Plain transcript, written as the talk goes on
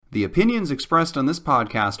The opinions expressed on this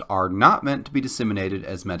podcast are not meant to be disseminated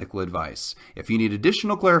as medical advice. If you need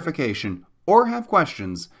additional clarification or have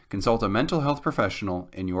questions, consult a mental health professional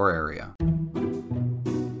in your area.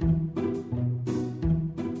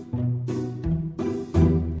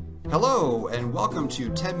 Hello, and welcome to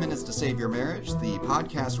 10 Minutes to Save Your Marriage, the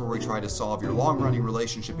podcast where we try to solve your long-running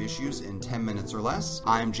relationship issues in 10 minutes or less.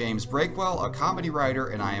 I'm James Breakwell, a comedy writer,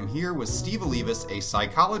 and I am here with Steve Olivas, a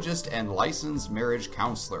psychologist and licensed marriage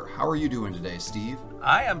counselor. How are you doing today, Steve?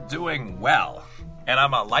 I am doing well, and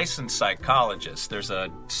I'm a licensed psychologist. There's a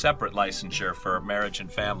separate licensure for marriage and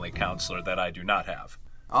family counselor that I do not have.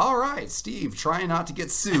 All right, Steve, trying not to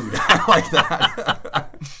get sued. I like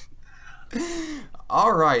that.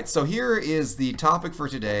 All right, so here is the topic for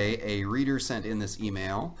today. A reader sent in this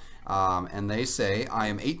email, and they say, I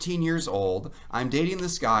am 18 years old. I'm dating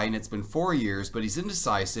this guy, and it's been 4 years, but he's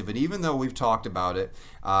indecisive, and even though we've talked about it,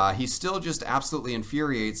 he still just absolutely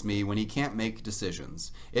infuriates me when he can't make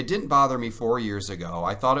decisions. It didn't bother me 4 years ago.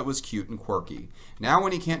 I thought it was cute and quirky. Now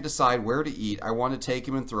when he can't decide where to eat, I want to take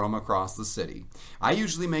him and throw him across the city. I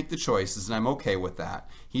usually make the choices, and I'm okay with that.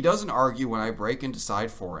 He doesn't argue when I break and decide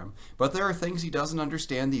for him, but there are things he doesn't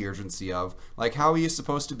understand the urgency of, like how he is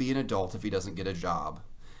supposed to be an adult if he doesn't get a job.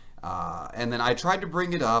 And then I tried to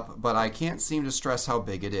bring it up, but I can't seem to stress how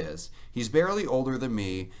big it is. He's barely older than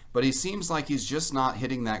me, but he seems like he's just not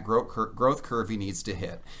hitting that growth curve he needs to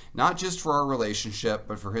hit. Not just for our relationship,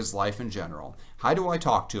 but for his life in general. How do I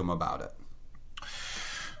talk to him about it?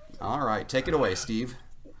 All right, take it away, Steve.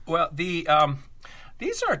 Well,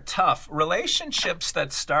 these are tough. Relationships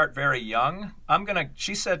that start very young,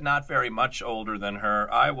 she said not very much older than her.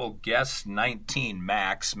 I will guess 19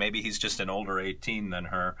 max. Maybe he's just an older 18 than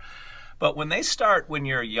her. But when they start when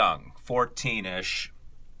you're young, 14-ish,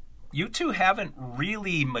 you two haven't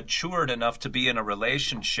really matured enough to be in a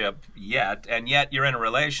relationship yet, and yet you're in a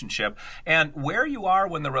relationship. And where you are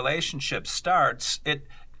when the relationship starts,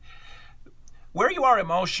 where you are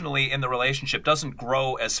emotionally in the relationship doesn't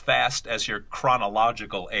grow as fast as your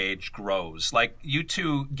chronological age grows. Like, you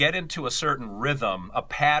two get into a certain rhythm, a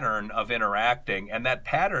pattern of interacting, and that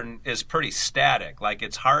pattern is pretty static. Like,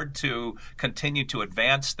 it's hard to continue to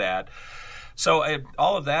advance that. So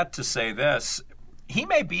all of that to say this, he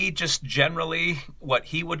may be just generally what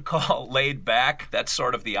he would call laid back. That's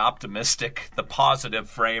sort of the optimistic, the positive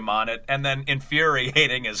frame on it. And then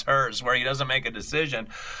infuriating is hers, where he doesn't make a decision.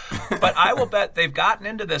 But I will bet they've gotten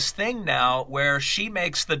into this thing now where she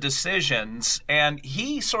makes the decisions and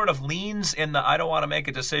he sort of leans in the I don't want to make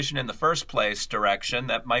a decision in the first place direction.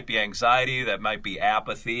 That might be anxiety, that might be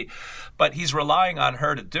apathy. But he's relying on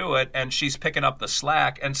her to do it, and she's picking up the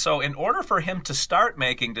slack. And so in order for him to start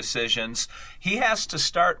making decisions, he has to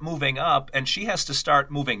start moving up, and she has to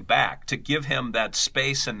start moving back to give him that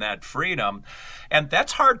space and that freedom. And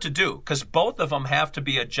that's hard to do because both of them have to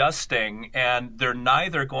be adjusting, and they're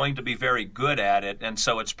neither going to be very good at it. And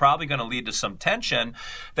so it's probably going to lead to some tension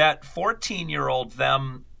that 14-year-old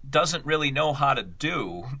them doesn't really know how to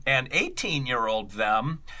do, and 18-year-old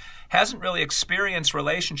them hasn't really experienced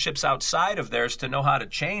relationships outside of theirs to know how to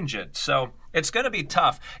change it. So it's going to be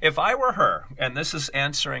tough. If I were her, and this is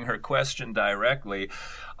answering her question directly,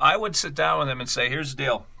 I would sit down with him and say, here's the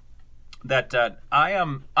deal, that I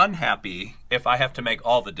am unhappy if I have to make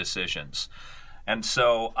all the decisions. And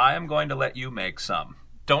so I am going to let you make some.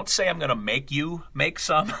 Don't say I'm going to make you make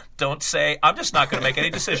some. Don't say I'm just not going to make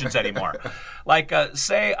any decisions anymore. Like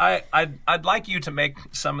say I'd like you to make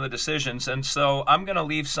some of the decisions, and so I'm going to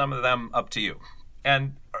leave some of them up to you.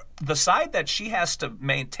 And the side that she has to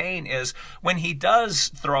maintain is when he does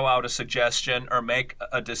throw out a suggestion or make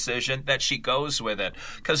a decision, that she goes with it.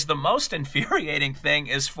 Because the most infuriating thing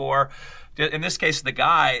is for, in this case, the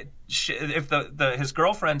guy, if his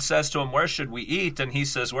girlfriend says to him, where should we eat? And he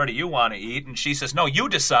says, where do you want to eat? And she says, no, you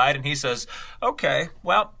decide. And he says, okay,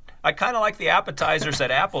 well, I kind of like the appetizers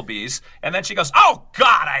at Applebee's. And then she goes, oh,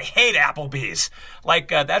 God, I hate Applebee's. Like,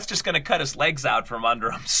 that's just going to cut his legs out from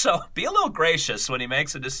under him. So be a little gracious when he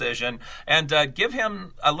makes a decision, and give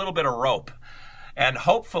him a little bit of rope. And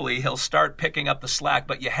hopefully he'll start picking up the slack,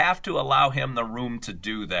 but you have to allow him the room to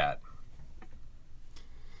do that.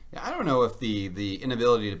 Yeah, I don't know if the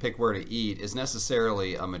inability to pick where to eat is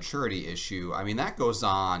necessarily a maturity issue. I mean, that goes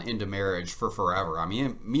on into marriage for forever. I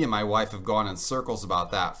mean, me and my wife have gone in circles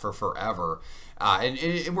about that for forever.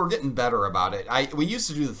 And we're getting better about it. We used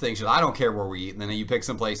to do the thing, I don't care where we eat, and then you pick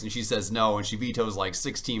some place and she says no, and she vetoes like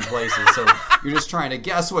 16 places. So you're just trying to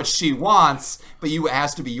guess what she wants, but it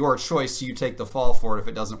has to be your choice, so you take the fall for it if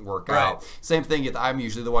it doesn't work out. Same thing, I'm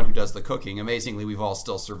usually the one who does the cooking. Amazingly, we've all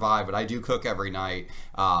still survived, but I do cook every night.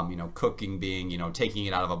 Cooking being, taking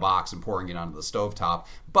it out of a box and pouring it onto the stovetop.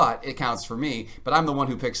 But it counts for me. But I'm the one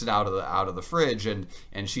who picks it out of the fridge, and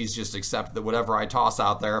she's just accepted that whatever I toss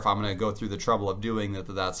out there, if I'm going to go through the trouble of doing that,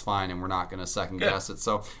 that's fine, and we're not going to second guess it.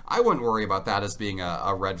 So I wouldn't worry about that as being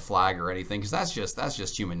a red flag or anything, because that's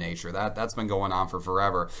just human nature. That's been going on for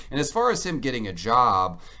forever. And as far as him getting a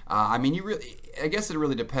job, I guess it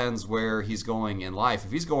really depends where he's going in life.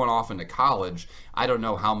 If he's going off into college, I don't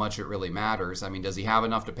know how much it really matters. I mean, does he have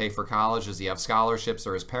enough to pay for college? Does he have scholarships,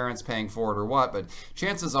 or his parents paying for it, or what? But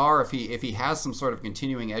chances are, if he has some sort of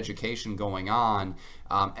continuing education going on,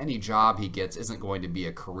 any job he gets isn't going to be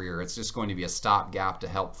a career. It's just going to be a stopgap to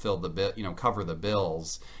help fill the bill, cover the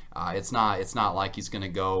bills. It's not like he's going to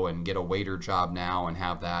go and get a waiter job now and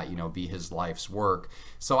have that, be his life's work.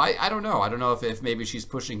 So I don't know. I don't know if maybe she's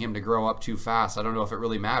pushing him to grow up too fast. I don't know if it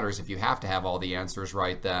really matters if you have to have all the answers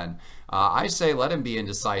right then. I say let him be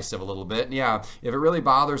indecisive a little bit. And yeah, if it really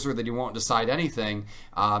bothers her that he won't decide anything,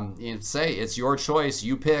 say it's your choice.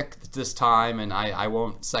 You pick this time, and I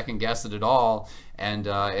won't second guess it at all. And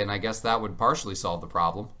I guess that would partially solve the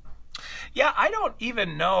problem. Yeah, I don't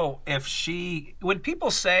even know if when people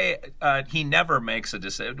say he never makes a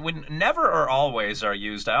decision, when never or always are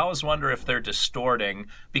used, I always wonder if they're distorting,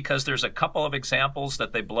 because there's a couple of examples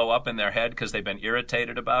that they blow up in their head because they've been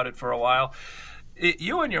irritated about it for a while.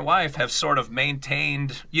 You and your wife have sort of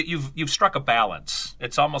maintained, you've struck a balance.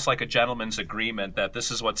 It's almost like a gentleman's agreement that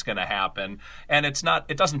this is what's going to happen, and it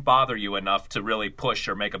doesn't bother you enough to really push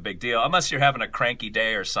or make a big deal. Unless you're having a cranky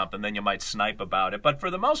day or something, then you might snipe about it. But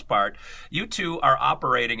for the most part, you two are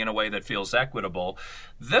operating in a way that feels equitable.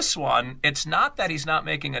 This one, it's not that he's not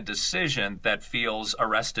making a decision that feels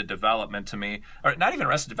Arrested Development to me, or not even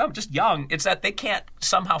Arrested Development, just young. It's that they can't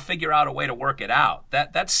somehow figure out a way to work it out.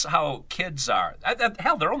 That's how kids are.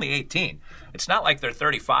 Hell, they're only 18. It's not like they're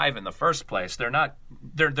 35 in the first place.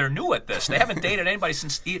 They're new at this. They haven't dated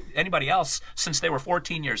anybody else since they were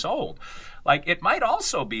 14 years old. Like, it might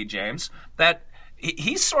also be, James, that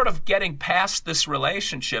he's sort of getting past this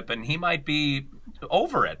relationship, and he might be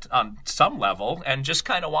over it on some level and just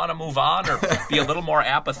kind of want to move on, or be a little more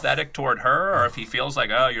apathetic toward her, or if he feels like,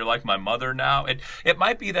 oh, you're like my mother now. It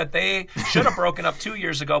might be that they should have broken up 2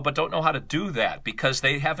 years ago but don't know how to do that because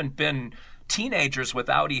they haven't been teenagers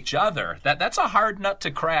without each other. That's a hard nut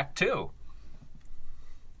to crack too.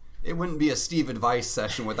 It wouldn't be a Steve advice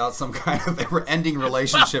session without some kind of ending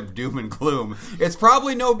relationship doom and gloom. It's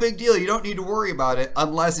probably no big deal. You don't need to worry about it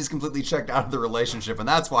unless he's completely checked out of the relationship, and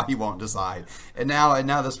that's why he won't decide. And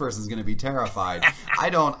now this person's going to be terrified.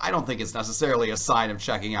 I don't think it's necessarily a sign of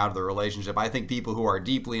checking out of the relationship. I think people who are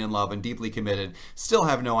deeply in love and deeply committed still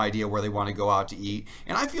have no idea where they want to go out to eat.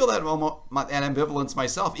 And I feel that ambivalence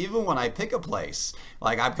myself, even when I pick a place.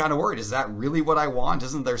 Like, I'm kind of worried, is that really what I want?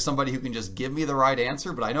 Isn't there somebody who can just give me the right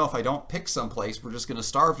answer? But I know if I don't pick some place, we're just going to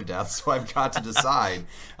starve to death, so I've got to decide.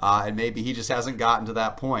 And maybe he just hasn't gotten to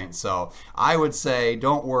that point. So I would say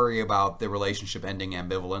don't worry about the relationship ending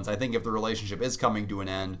ambivalence. I think if the relationship is coming to an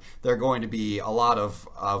end, there are going to be a lot of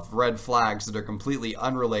red flags that are completely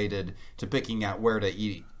unrelated to picking out where to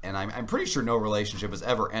eat. And I'm pretty sure no relationship has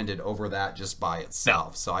ever ended over that just by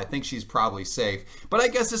itself. So I think she's probably safe. But I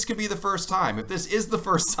guess this could be the first time. If this is the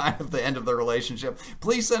first sign of the end of the relationship,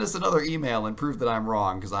 please send us another email and prove that I'm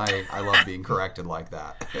wrong, because I love being corrected like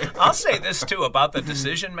that. I'll say this, too, about the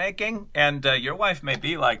decision making. And your wife may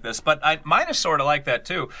be like this, but mine is sort of like that,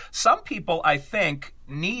 too. Some people, I think,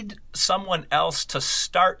 need someone else to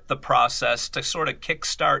start the process, to sort of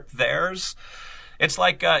kickstart theirs. It's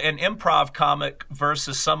like an improv comic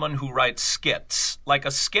versus someone who writes skits. Like,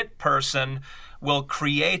 a skit person will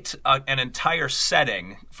create an entire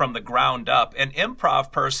setting from the ground up. An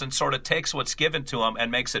improv person sort of takes what's given to them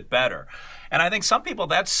and makes it better. And I think some people,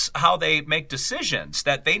 that's how they make decisions,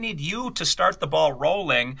 that they need you to start the ball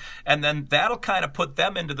rolling, and then that'll kind of put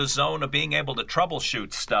them into the zone of being able to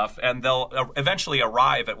troubleshoot stuff, and they'll eventually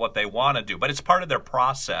arrive at what they want to do. But it's part of their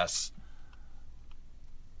process.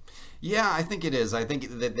 Yeah, I think it is. I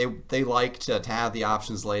think that they like to have the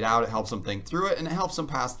options laid out. It helps them think through it, and it helps them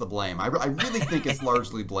pass the blame. I really think it's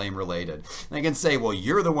largely blame related. They can say, well,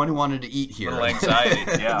 you're the one who wanted to eat here. Little anxiety,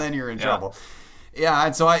 yeah. And then you're in trouble. Yeah,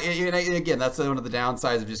 and so again, that's one of the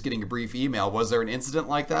downsides of just getting a brief email. Was there an incident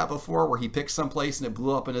like that before where he picked someplace and it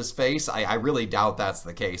blew up in his face? I really doubt that's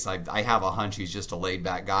the case. I have a hunch he's just a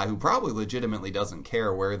laid-back guy who probably legitimately doesn't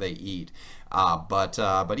care where they eat. But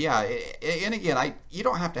yeah, and again, you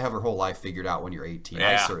don't have to have your whole life figured out when you're 18.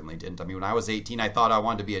 Yeah. I certainly didn't. I mean, when I was 18, I thought I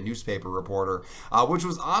wanted to be a newspaper reporter, which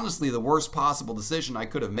was honestly the worst possible decision I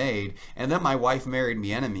could have made. And then my wife married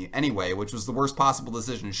me anyway, which was the worst possible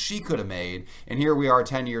decision she could have made. And here we are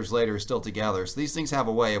 10 years later, still together. So these things have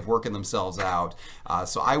a way of working themselves out.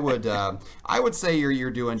 So I would say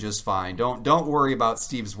you're doing just fine. Don't worry about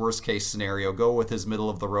Steve's worst case scenario. Go with his middle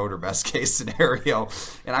of the road or best case scenario.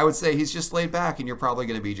 And I would say he's just laid back, and you're probably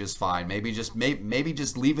going to be just fine. Maybe just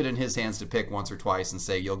leave it in his hands to pick once or twice, and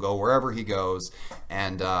say you'll go wherever he goes,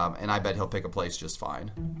 and I bet he'll pick a place just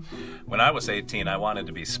fine. When I was 18, I wanted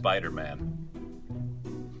to be Spider-Man.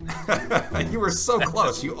 You were so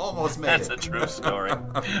close. You almost made That's it. a true story.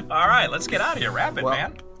 All right, let's get out of here. Wrap it,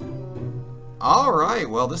 man. All right.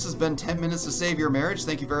 Well, this has been 10 Minutes to Save Your Marriage.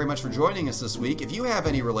 Thank you very much for joining us this week. If you have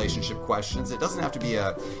any relationship questions, it doesn't have to be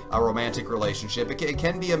a romantic relationship. It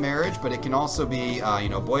can be a marriage, but it can also be,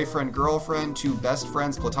 boyfriend, girlfriend, two best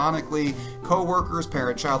friends platonically, co-workers,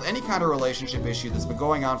 parent-child, any kind of relationship issue that's been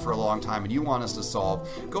going on for a long time and you want us to solve.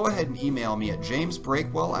 Go ahead and email me at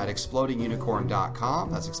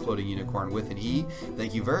jamesbreakwell@explodingunicorn.com. That's Exploding Unicorn with an E.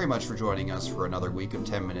 Thank you very much for joining us for another week of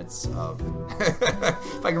 10 Minutes of...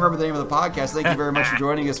 if I can remember the name of the podcast, thank you very much for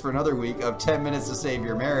joining us for another week of 10 Minutes to Save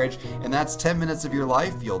Your Marriage. And that's 10 minutes of your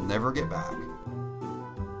life you'll never get back.